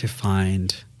trying to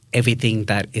find everything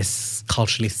that is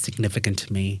culturally significant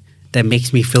to me, that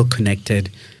makes me feel connected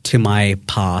to my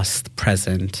past,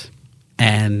 present,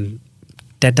 and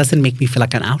that doesn't make me feel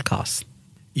like an outcast.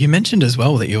 You mentioned as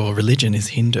well that your religion is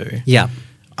Hindu. Yeah.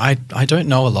 I don't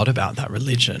know a lot about that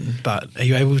religion, but are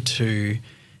you able to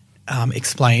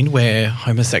explain where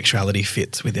homosexuality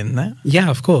fits within that? Yeah,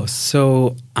 of course.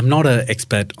 So I'm not an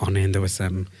expert on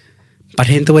Hinduism, but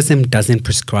Hinduism doesn't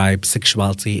prescribe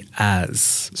sexuality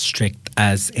as strict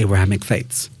as Abrahamic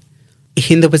faiths.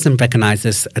 Hinduism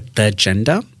recognizes a third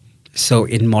gender. So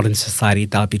in modern society,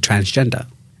 that would be transgender.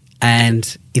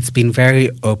 And it's been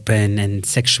very open, and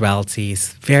sexuality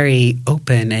is very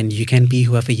open, and you can be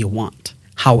whoever you want.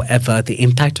 However, the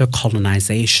impact of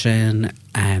colonization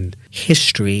and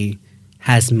history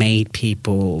has made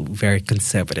people very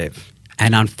conservative.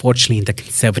 And unfortunately, the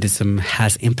conservatism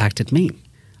has impacted me.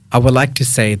 I would like to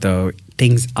say, though,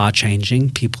 things are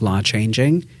changing, people are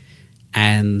changing,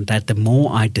 and that the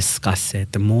more I discuss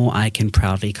it, the more I can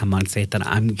proudly come out and say that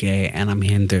I'm gay and I'm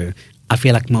Hindu. I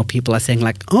feel like more people are saying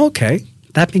like, oh, okay,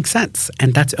 that makes sense.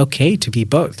 And that's okay to be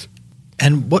both.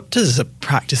 And what does a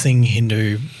practicing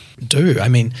Hindu do? I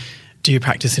mean, do you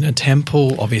practice in a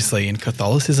temple? Obviously, in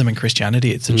Catholicism and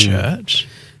Christianity, it's a church.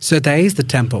 So there is the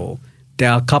temple.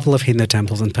 There are a couple of Hindu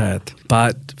temples in Perth.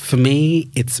 But for me,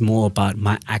 it's more about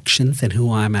my actions and who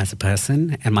I am as a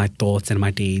person and my thoughts and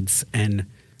my deeds. And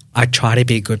I try to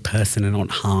be a good person and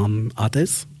not harm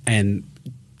others, and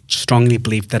strongly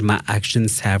believe that my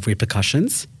actions have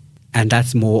repercussions. And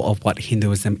that's more of what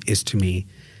Hinduism is to me.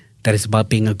 That is about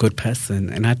being a good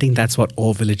person. And I think that's what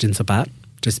all religions are about.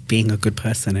 Just being a good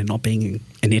person and not being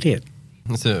an idiot.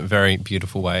 It's a very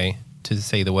beautiful way to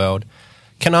see the world.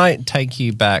 Can I take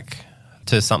you back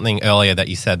to something earlier that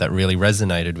you said that really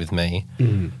resonated with me?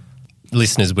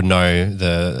 Listeners would know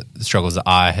the struggles that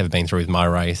I have been through with my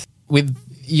race. With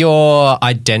your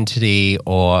identity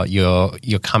or your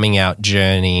coming out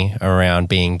journey around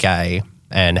being gay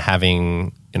and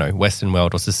having, Western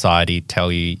world or society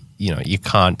tell you, you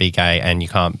can't be gay and you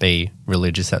can't be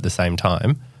religious at the same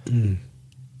time.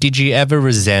 Did you ever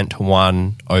resent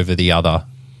one over the other?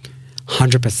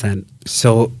 100%.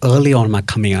 So early on in my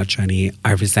coming out journey,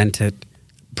 I resented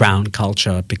brown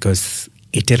culture because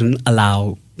it didn't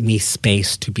allow me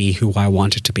space to be who I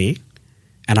wanted to be.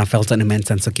 And I felt an immense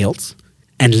sense of guilt.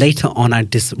 And later on, I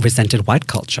resented white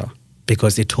culture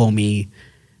because it told me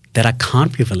that I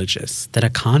can't be religious, that I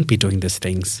can't be doing these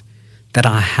things, that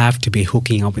I have to be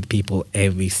hooking up with people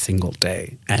every single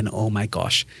day. And oh my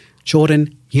gosh,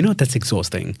 Jordan, that's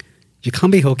exhausting. You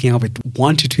can't be hooking up with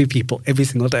 1 to 2 people every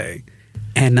single day.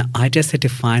 And I just had to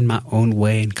find my own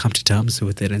way and come to terms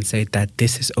with it and say that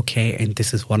this is okay and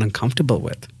this is what I'm comfortable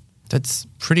with. That's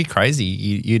pretty crazy.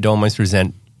 You'd almost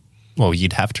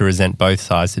you'd have to resent both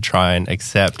sides to try and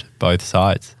accept both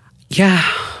sides. Yeah,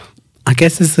 I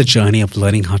guess it's the journey of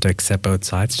learning how to accept both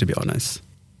sides, to be honest.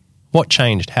 What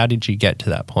changed? How did you get to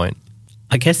that point?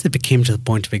 I guess it became to the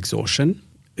point of exhaustion.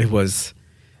 It was,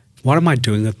 what am I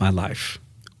doing with my life?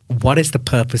 What is the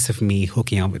purpose of me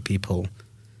hooking up with people?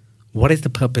 What is the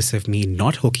purpose of me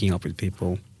not hooking up with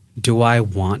people? Do I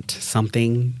want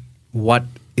something? What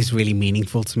is really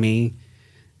meaningful to me?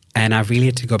 And I really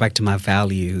had to go back to my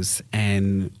values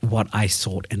and what I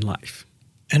sought in life.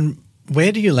 And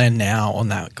where do you land now on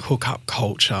that hookup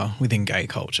culture within gay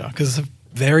culture? Because it's a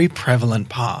very prevalent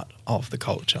part of the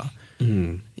culture.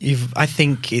 I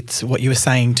think it's what you were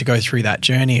saying, to go through that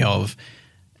journey of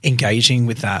engaging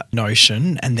with that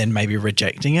notion and then maybe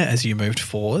rejecting it as you moved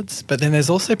forwards. But then there's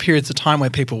also periods of time where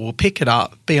people will pick it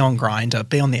up, be on Grindr,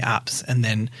 be on the apps, and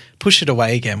then push it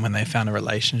away again when they found a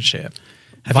relationship.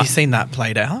 Have you seen that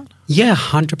played out? Yeah,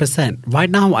 100%. Right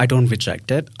now, I don't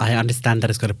reject it. I understand that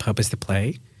it's got a purpose to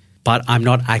play, but I'm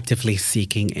not actively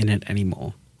seeking in it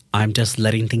anymore. I'm just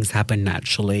letting things happen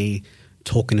naturally,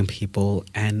 talking to people,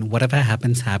 and whatever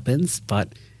happens, happens.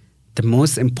 But the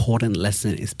most important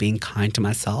lesson is being kind to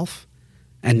myself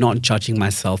and not judging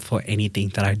myself for anything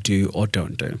that I do or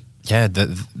don't do. Yeah,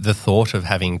 the thought of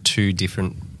having two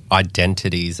different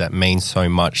identities that mean so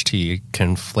much to you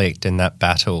conflict, and that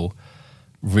battle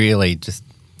really just,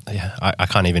 I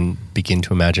can't even begin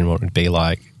to imagine what it would be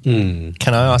like. Can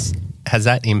I ask, has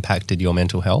that impacted your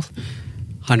mental health?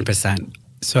 100%.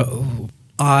 So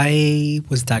I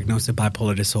was diagnosed with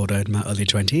bipolar disorder in my early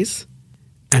 20s.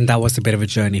 And that was a bit of a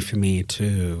journey for me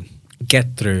to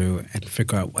get through and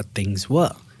figure out what things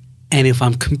were. And if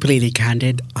I'm completely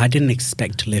candid, I didn't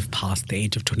expect to live past the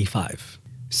age of 25.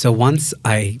 So once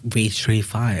I reached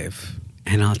 25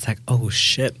 and I was like, oh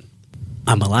shit,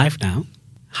 I'm alive now.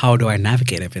 How do I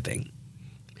navigate everything?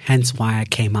 Hence why I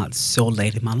came out so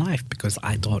late in my life, because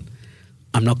I thought,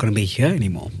 I'm not going to be here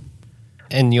anymore.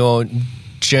 And your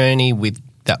journey with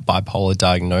that bipolar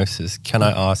diagnosis, can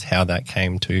I ask how that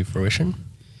came to fruition?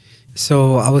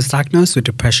 So I was diagnosed with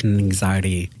depression and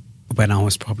anxiety when I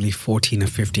was probably 14 or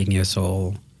 15 years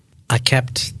old. I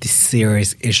kept the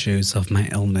serious issues of my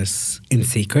illness in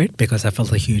secret because I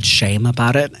felt a huge shame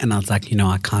about it. And I was like,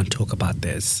 I can't talk about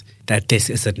this, that this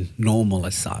isn't normal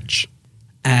as such.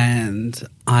 And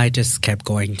I just kept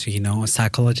going to, a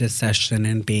psychologist session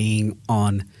and being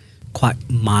on quite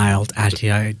mild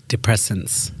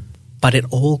antidepressants. But it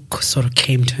all sort of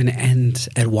came to an end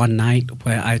at one night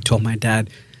where I told my dad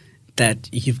that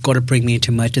you've got to bring me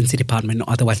into emergency department,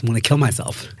 otherwise I'm going to kill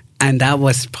myself. And that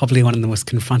was probably one of the most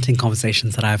confronting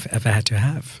conversations that I've ever had to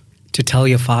have. To tell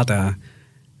your father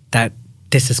that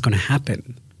this is going to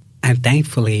happen. And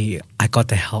thankfully, I got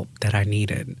the help that I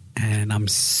needed. And I'm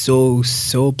so,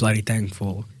 so bloody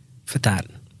thankful for that.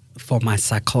 For my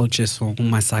psychologist, for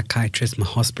my psychiatrist, my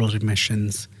hospital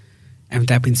admissions. And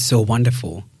they've been so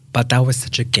wonderful. But that was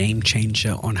such a game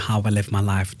changer on how I live my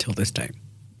life till this day.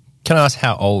 Can I ask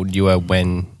how old you were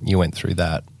when you went through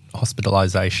that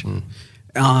hospitalization?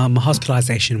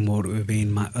 Hospitalization would have been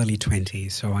in my early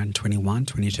 20s, so around 21,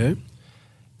 22.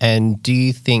 And do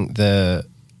you think the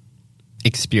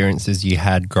experiences you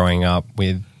had growing up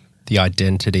with the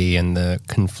identity and the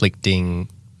conflicting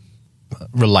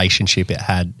relationship it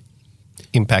had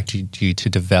impacted you to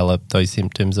develop those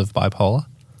symptoms of bipolar?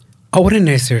 I wouldn't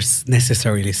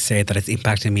necessarily say that it's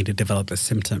impacted me to develop the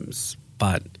symptoms,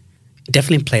 but it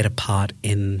definitely played a part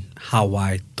in how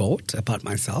I thought about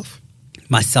myself.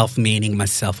 Myself meaning my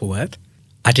self-worth.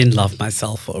 I didn't love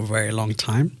myself for a very long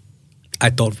time. I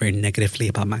thought very negatively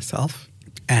about myself.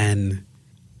 And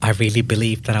I really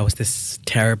believed that I was this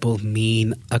terrible,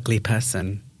 mean, ugly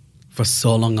person for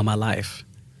so long in my life.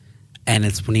 And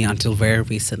it's only until very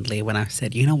recently when I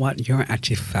said, you know what, you're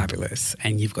actually fabulous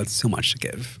and you've got so much to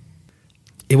give.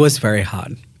 It was very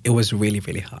hard. It was really,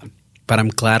 really hard. But I'm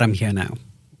glad I'm here now.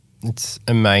 It's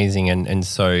amazing and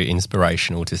so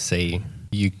inspirational to see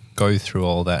you go through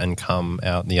all that and come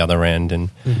out the other end and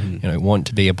want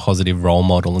to be a positive role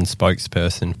model and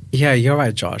spokesperson. Yeah, you're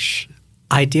right, Josh.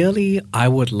 Ideally, I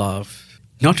would love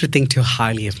not to think too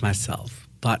highly of myself,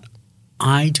 but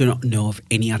I do not know of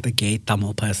any other gay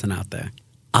Tamil person out there.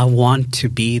 I want to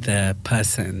be the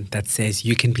person that says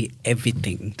you can be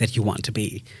everything that you want to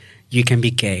be. You can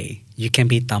be gay, you can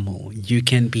be Tamil, you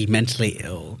can be mentally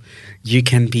ill, you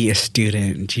can be a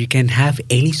student, you can have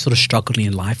any sort of struggle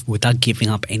in life without giving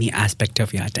up any aspect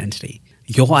of your identity.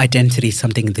 Your identity is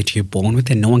something that you're born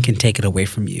with and no one can take it away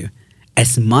from you.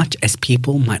 As much as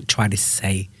people might try to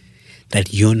say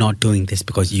that you're not doing this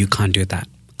because you can't do that.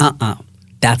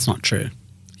 That's not true.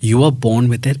 You are born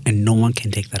with it and no one can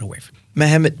take that away from you.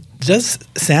 Ma'am, it does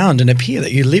sound and appear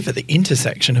that you live at the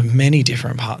intersection of many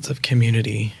different parts of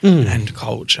community and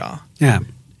culture. Yeah.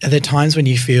 Are there times when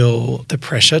you feel the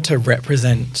pressure to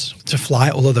fly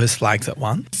all of those flags at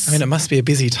once? I mean, it must be a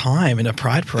busy time in a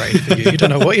pride parade for you. You don't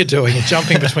know what you're doing. You're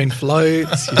jumping between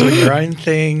floats, you're doing your own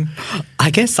thing. I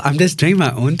guess I'm just doing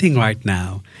my own thing right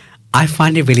now. I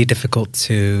find it really difficult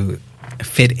to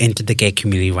fit into the gay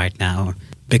community right now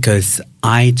because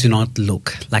I do not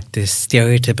look like this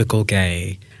stereotypical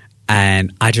gay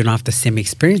and I do not have the same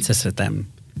experiences with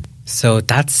them. So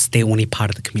that's the only part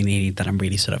of the community that I'm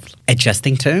really sort of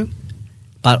adjusting to.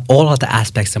 But all other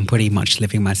aspects I'm pretty much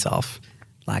living myself,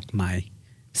 like my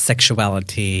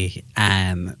sexuality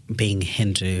and being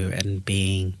Hindu and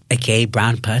being a gay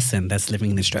brown person that's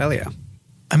living in Australia.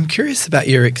 I'm curious about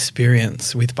your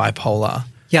experience with bipolar.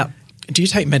 Yeah. Do you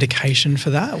take medication for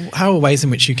that? How are ways in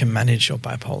which you can manage your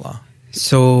bipolar?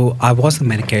 So I was on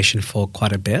medication for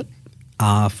quite a bit,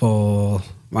 for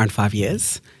around 5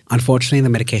 years. Unfortunately, the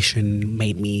medication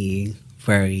made me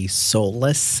very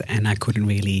soulless and I couldn't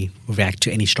really react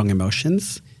to any strong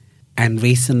emotions. And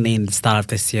recently, in the start of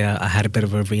this year, I had a bit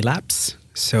of a relapse.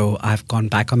 So I've gone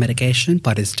back on medication,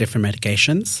 but it's different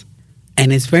medications.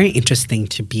 And it's very interesting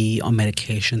to be on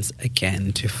medications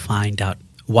again to find out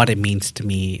what it means to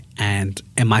me and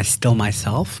am I still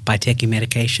myself by taking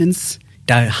medications?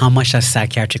 How much does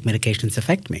psychiatric medications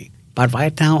affect me? But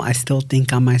right now, I still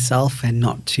think I'm myself and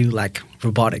not too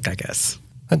robotic, I guess.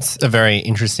 That's a very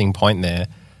interesting point there.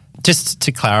 Just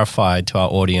to clarify to our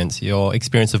audience, your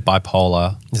experience of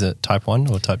bipolar, is it type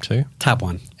 1 or type 2? Type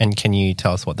 1. And can you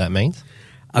tell us what that means?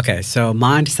 Okay, so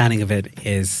my understanding of it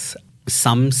is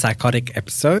some psychotic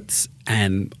episodes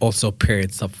and also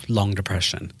periods of long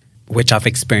depression. which I've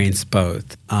experienced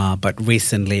both. But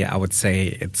recently, I would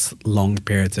say it's long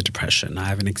periods of depression. I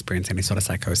haven't experienced any sort of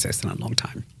psychosis in a long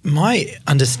time. My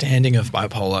understanding of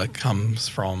bipolar comes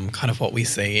from kind of what we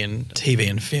see in TV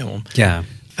and film. Yeah.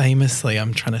 Famously,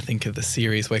 I'm trying to think of the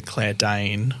series where Claire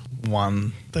Danes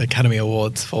won the Academy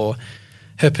Awards for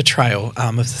her portrayal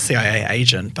of the CIA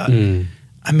agent. But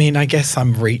I mean, I guess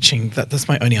I'm reaching that's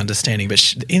my only understanding.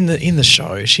 But in the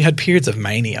show, she had periods of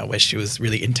mania where she was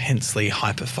really intensely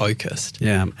hyper focused.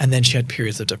 Yeah, and then she had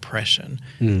periods of depression.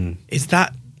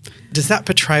 Does that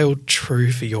portrayal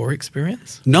true for your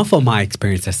experience? Not for my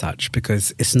experience as such,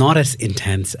 because it's not as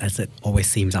intense as it always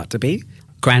seems out to be.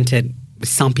 Granted,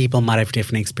 some people might have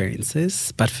different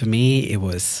experiences, but for me,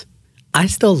 I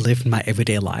still lived my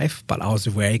everyday life, but I was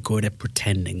very good at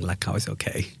pretending like I was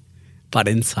okay. But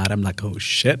inside, I'm like, oh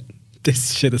shit,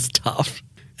 this shit is tough.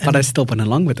 But I still went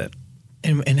along with it.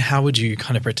 And how would you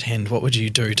kind of pretend? What would you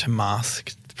do to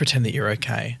pretend that you're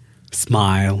okay?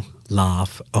 Smile,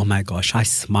 laugh. Oh my gosh, I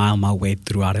smile my way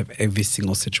through out of every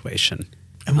single situation.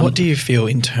 And what do you feel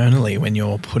internally when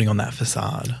you're putting on that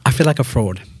facade? I feel like a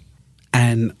fraud.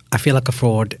 And I feel like a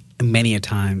fraud many a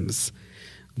times,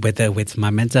 whether with my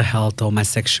mental health or my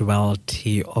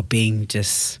sexuality or being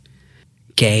just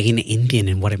gay and Indian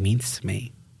and what it means to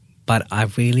me. But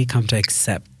I've really come to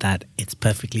accept that it's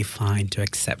perfectly fine to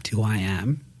accept who I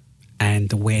am and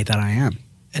the way that I am.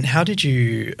 And how did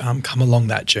you come along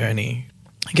that journey?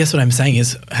 I guess what I'm saying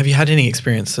is, have you had any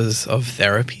experiences of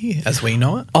therapy as we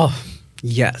know it? Oh,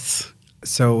 yes.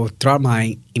 So throughout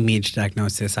my immediate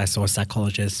diagnosis, I saw a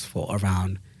psychologist for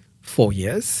around 4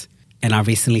 years. And I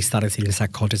recently started seeing a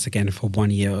psychologist again for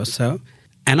 1 year or so.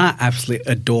 And I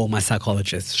absolutely adore my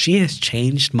psychologist. She has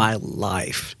changed my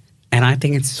life. And I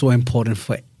think it's so important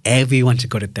for everyone to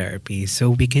go to therapy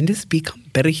so we can just become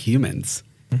better humans.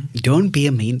 Don't be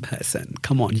a mean person.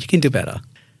 Come on, you can do better.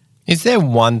 Is there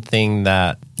one thing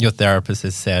that your therapist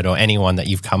has said or anyone that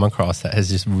you've come across that has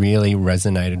just really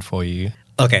resonated for you?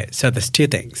 Okay, so there's two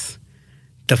things.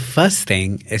 The first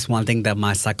thing is one thing that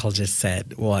my psychologist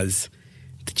said was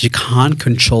that you can't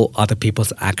control other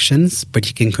people's actions, but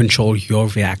you can control your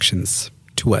reactions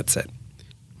towards it,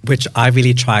 which I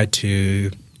really tried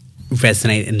to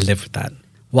resonate and live with that.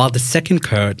 While the second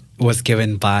quote was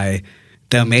given by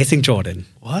the amazing Jordan.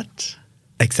 What?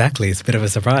 Exactly. It's a bit of a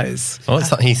surprise. Oh,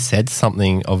 he said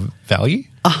something of value?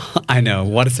 I know.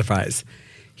 What a surprise.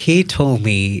 He told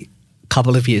me a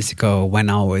couple of years ago when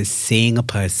I was seeing a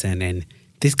person and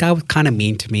this guy was kind of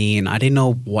mean to me and I didn't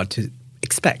know what to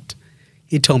expect.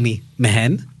 He told me,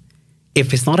 man,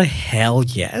 if it's not a hell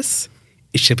yes,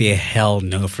 it should be a hell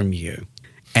no from you.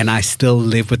 And I still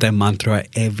live with that mantra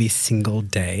every single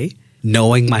day,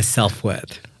 knowing my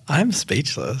self-worth. I'm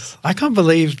speechless. I can't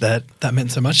believe that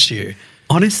meant so much to you.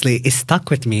 Honestly, it stuck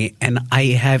with me, and I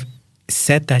have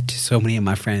said that to so many of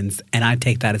my friends, and I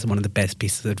take that as one of the best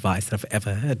pieces of advice that I've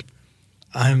ever heard.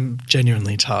 I'm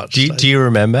genuinely touched. Do you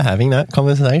remember having that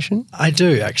conversation? I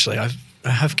do, actually. I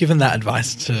have given that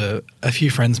advice to a few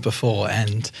friends before,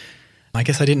 and I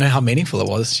guess I didn't know how meaningful it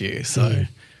was to you. So,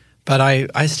 but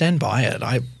I stand by it.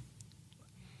 I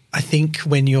think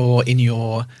when you're in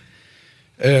your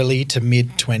early to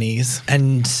mid-20s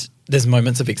and there's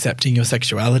moments of accepting your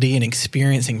sexuality and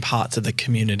experiencing parts of the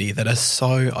community that are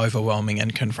so overwhelming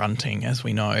and confronting, as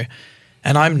we know,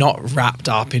 and I'm not wrapped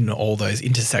up in all those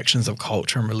intersections of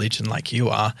culture and religion like you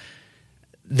are,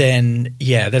 then,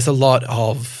 yeah, there's a lot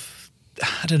of,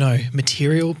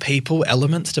 material, people,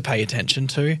 elements to pay attention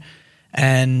to.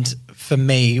 And for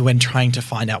me, when trying to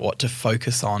find out what to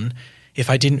focus on, if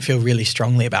I didn't feel really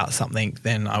strongly about something,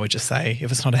 then I would just say,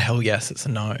 if it's not a hell yes, it's a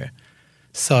no.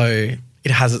 So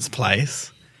it has its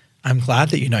place. I'm glad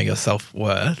that you know your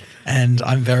self-worth, and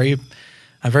I'm very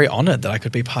honoured that I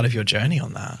could be part of your journey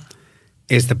on that.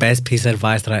 It's the best piece of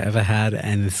advice that I ever had,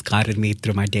 and it's guided me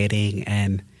through my dating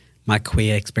and my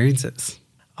queer experiences.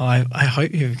 I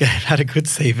hope you've had a good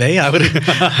CV. I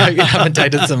hope you haven't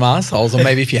dated some assholes, or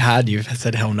maybe if you had, you've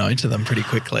said hell no to them pretty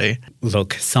quickly.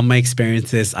 Look, some of my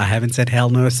experiences, I haven't said hell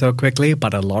no so quickly,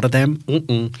 but a lot of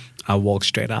them, I walked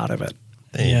straight out of it.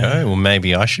 There you go. Well,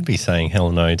 maybe I should be saying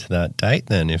hell no to that date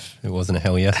then if it wasn't a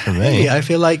hell yes for me. Hey, I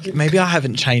feel like maybe I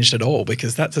haven't changed at all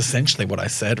because that's essentially what I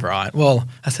said, right? Well,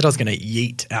 I said I was going to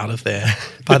yeet out of there.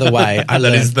 By the way, that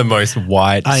is the most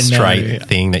white, straight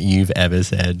thing that you've ever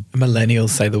said. Millennials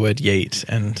say the word yeet.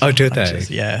 And do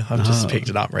they? I've just picked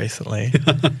it up recently.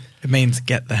 It means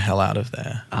get the hell out of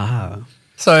there. Ah.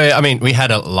 So, I mean, we had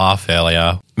a laugh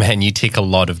earlier. Man, you tick a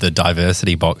lot of the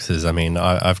diversity boxes. I mean,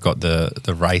 I've got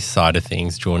the race side of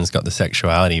things. Jordan's got the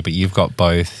sexuality, but you've got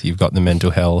both. You've got the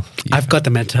mental health. I've got the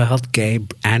mental health, gay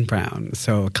and brown.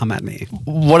 So come at me.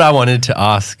 What I wanted to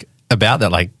ask about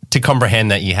that, like to comprehend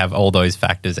that you have all those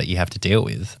factors that you have to deal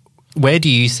with, where do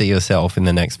you see yourself in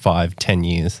the next 5-10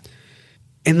 years?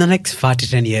 In the next 5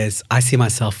 to 10 years, I see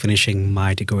myself finishing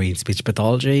my degree in speech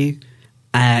pathology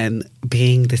and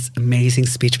being this amazing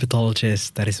speech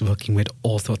pathologist that is working with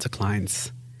all sorts of clients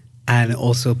and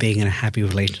also being in a happy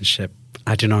relationship.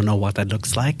 I do not know what that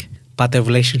looks like, but the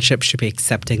relationship should be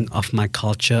accepting of my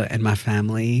culture and my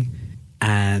family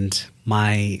and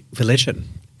my religion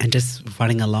and just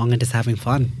running along and just having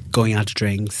fun, going out to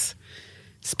drinks,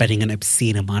 spending an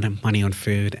obscene amount of money on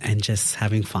food and just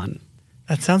having fun.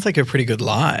 That sounds like a pretty good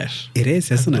life. It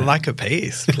is, isn't it? Like a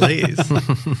piece, please.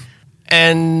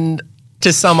 And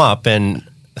to sum up, and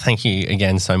thank you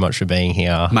again so much for being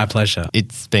here. My pleasure.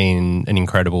 It's been an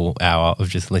incredible hour of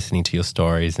just listening to your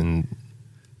stories, and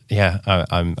yeah,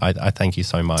 I thank you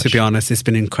so much. To be honest, it's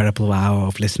been an incredible hour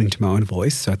of listening to my own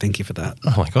voice, so I thank you for that.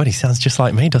 Oh my God, he sounds just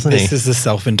like me, doesn't he? This is a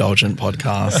self-indulgent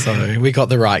podcast, so we got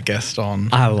the right guest on.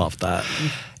 I love that.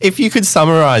 If you could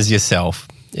summarize yourself,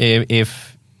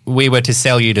 if we were to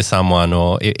sell you to someone,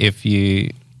 or if you...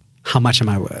 How much am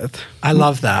I worth? I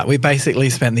love that. We basically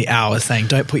spent the hour saying,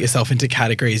 don't put yourself into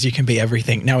categories. You can be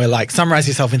everything. Now we're like, summarize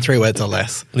yourself in 3 words or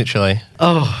less. Literally.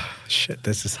 Oh, shit,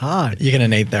 this is hard. You're going to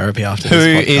need therapy after Who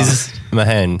this podcast. is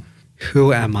Mahen?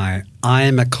 Who am I? I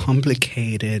am a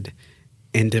complicated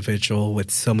individual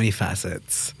with so many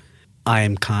facets. I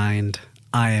am kind.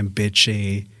 I am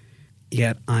bitchy.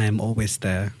 Yet I am always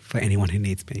there for anyone who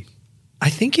needs me. I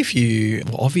think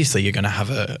obviously you're going to have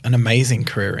an amazing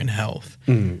career in health.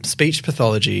 Speech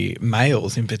pathology,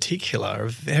 males in particular, are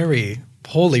very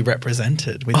poorly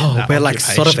represented within that we're occupation. like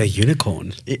sort of a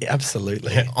unicorn.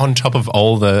 Absolutely. On top of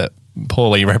all the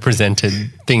poorly represented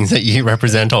things that you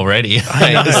represent already.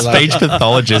 A speech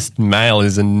pathologist male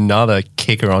is another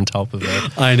kicker on top of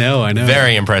it. I know.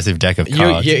 Very impressive deck of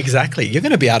cards. Exactly. You're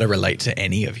going to be able to relate to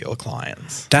any of your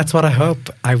clients. That's what I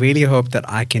hope. I really hope that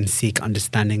I can seek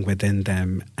understanding within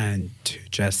them and to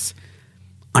just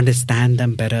understand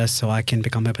them better so I can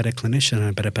become a better clinician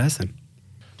and a better person.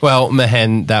 Well,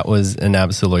 Mahen, that was an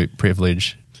absolute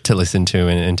privilege to listen to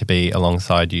and to be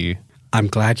alongside you. I'm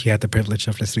glad you had the privilege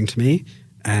of listening to me,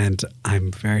 and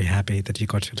I'm very happy that you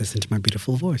got to listen to my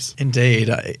beautiful voice. Indeed.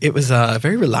 It was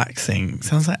very relaxing.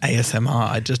 Sounds like ASMR.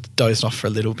 I just dozed off for a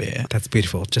little bit. That's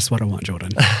beautiful. Just what I want,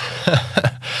 Jordan.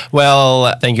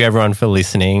 Well, thank you everyone for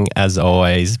listening. As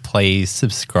always, please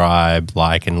subscribe,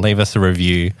 like, and leave us a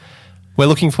review. We're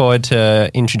looking forward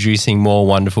to introducing more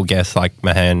wonderful guests like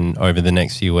Mahen over the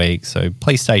next few weeks, so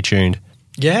please stay tuned.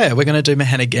 Yeah, we're going to do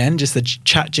Mahen again, just the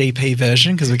chat GP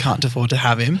version because we can't afford to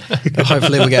have him. But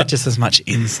hopefully we'll get just as much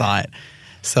insight.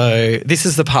 So this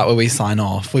is the part where we sign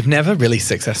off. We've never really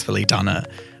successfully done it.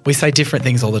 We say different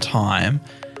things all the time.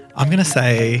 I'm going to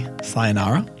say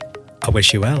sayonara. I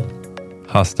wish you well.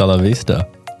 Hasta la vista,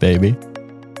 baby.